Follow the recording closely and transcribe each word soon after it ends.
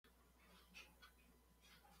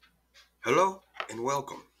Hello and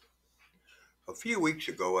welcome. A few weeks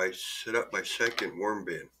ago, I set up my second worm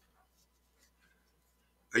bin.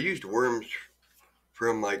 I used worms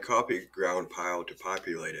from my coffee ground pile to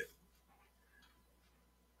populate it.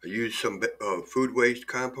 I used some food waste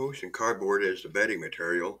compost and cardboard as the bedding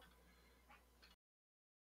material.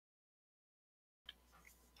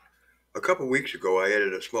 A couple weeks ago, I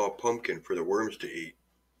added a small pumpkin for the worms to eat.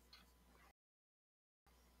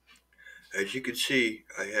 As you can see,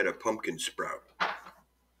 I had a pumpkin sprout.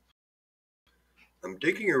 I'm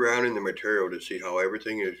digging around in the material to see how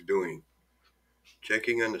everything is doing,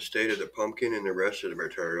 checking on the state of the pumpkin and the rest of the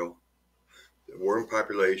material, the worm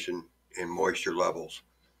population, and moisture levels.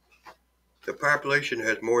 The population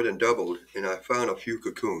has more than doubled, and I found a few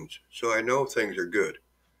cocoons, so I know things are good.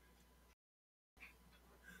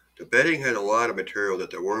 The bedding has a lot of material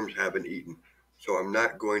that the worms haven't eaten, so I'm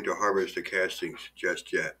not going to harvest the castings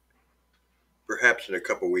just yet. Perhaps in a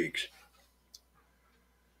couple weeks.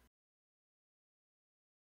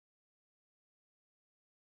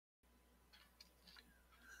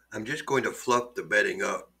 I'm just going to fluff the bedding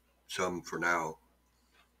up some for now.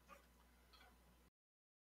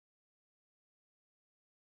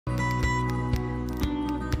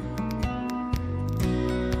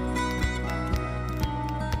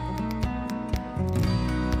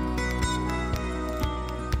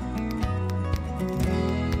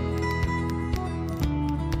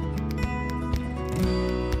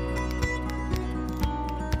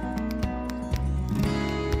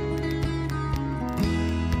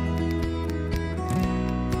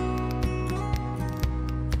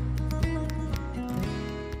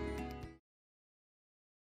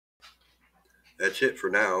 That's it for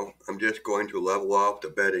now. I'm just going to level off the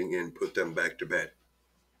bedding and put them back to bed.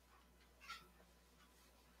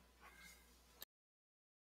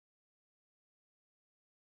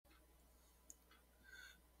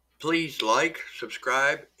 Please like,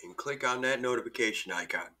 subscribe, and click on that notification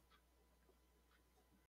icon.